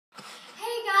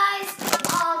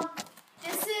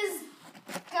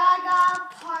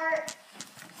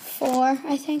4,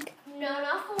 I think. No,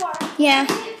 not 4. Yeah. We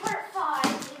did part 5,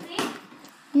 did we?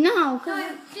 No. No, we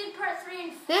did part 3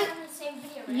 and 4 in the same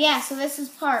video, right? Yeah, so this is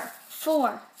part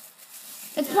 4.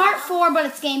 It's part 4, but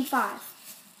it's game 5.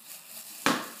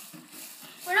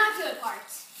 We're not doing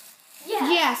parts.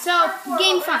 Yeah. Yeah, so 4,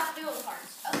 game we're 5. not doing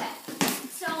parts. Okay.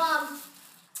 So,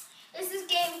 this is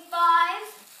game 5.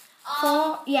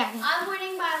 4, yeah. I'm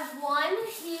winning by 1.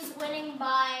 He's winning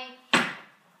by,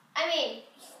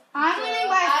 I'm winning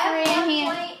by 3. I have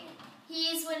 1 point.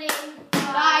 He's winning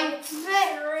by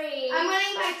 3. I'm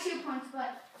winning by 2 points,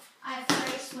 but I have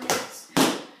 3 wins.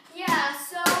 Yeah,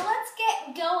 so let's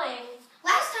get going.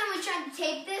 Last time we tried to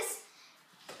tape this,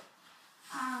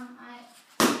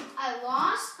 I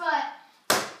lost, but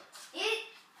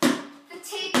the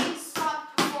taping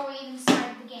stopped before we even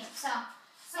started the game. So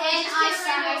and I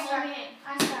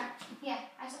start. Yeah,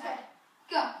 I start.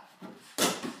 Go.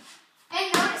 And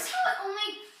notice how it only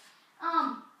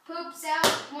poops out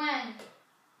when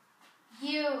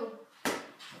you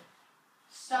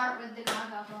start with the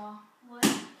Gaga ball. What?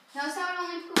 Notice how it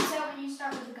only poops out when you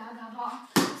start with the Gaga ball.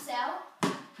 Poops out?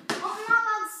 Oh no,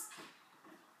 that's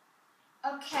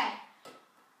okay.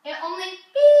 It only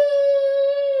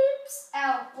beeps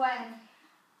out when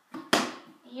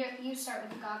you start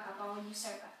with the Gaga ball when you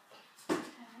start with.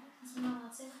 So now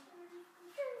that's it.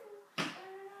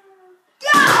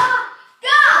 Go!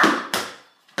 Go!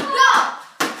 Go!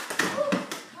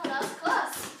 Oh, that was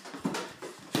close.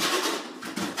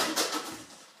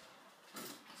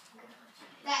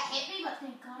 That hit me, but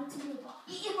thank God it's a blue ball.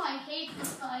 Ew, I hate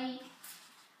this fight.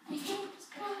 I hate this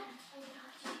fight.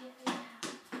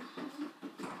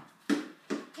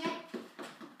 Okay.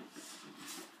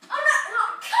 Oh no,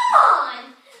 come on!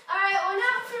 Alright, 1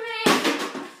 out for me.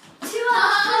 2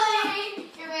 out for me.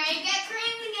 You're ready to get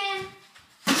creamed again.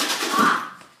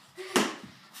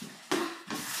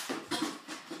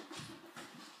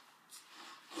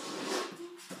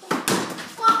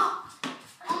 Whoa!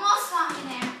 Almost got me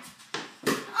there.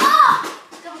 Oh!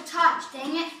 Double touch,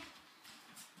 dang it.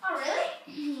 Oh, really?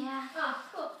 Yeah. Oh,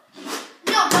 cool.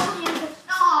 No, double handed.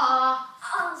 Aw.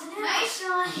 Oh, Nice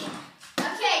one.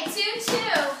 Okay, 2-2.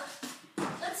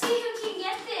 Let's see who can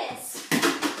get this.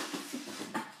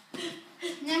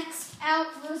 Next out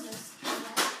loses.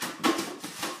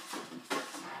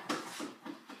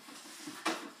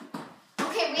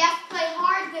 Okay, we have to play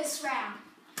hard this round.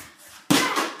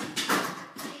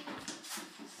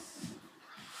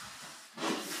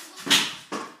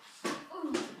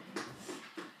 Ooh.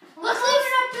 Luckily,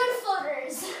 we're not good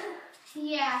floaters.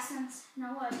 Yeah, since no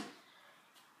wood.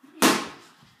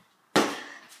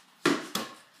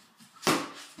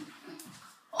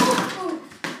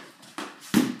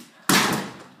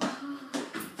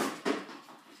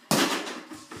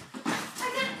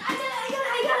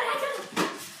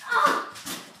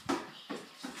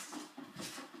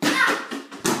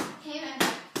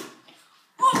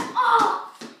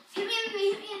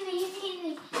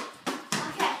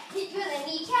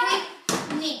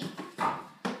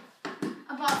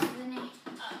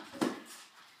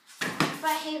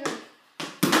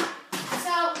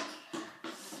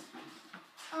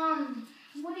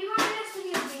 What do you want our next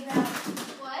video to be about?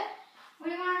 What? What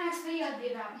do you want our next video to be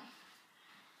about?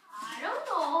 I don't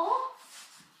know.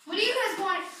 What do you guys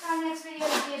want our next video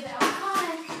to be about?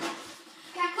 Comment.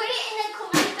 Put it in the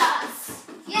comments.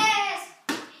 Yes!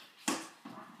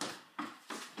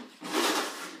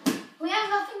 We have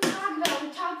nothing to talk about. We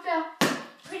talked about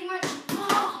pretty much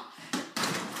all.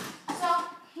 So,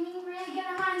 we can really get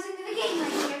our minds into the game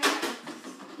right here.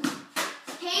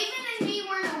 Haven and me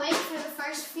weren't awake for the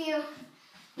first few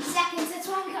seconds. That's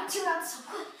why we got 2 out so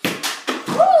quick.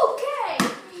 Okay.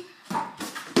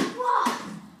 Whoa!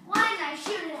 Why didn't I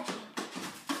shoot it at you?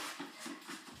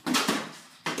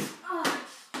 Oh.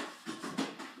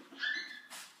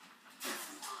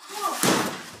 Whoa.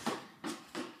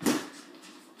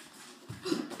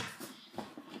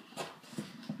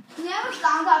 We have a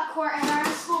Gaga court at our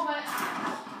school, but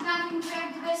not compared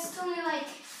to this. It's only like,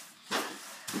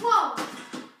 whoa!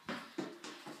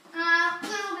 A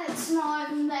little bit smaller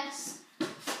than this.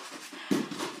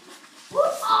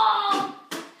 Whoop. Oh!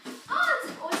 Oh,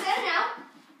 was that an out?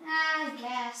 I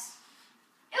guess.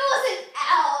 It wasn't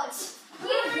out.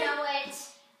 You know it.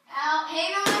 Out.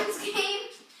 Haven wins game.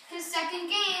 His second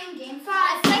game.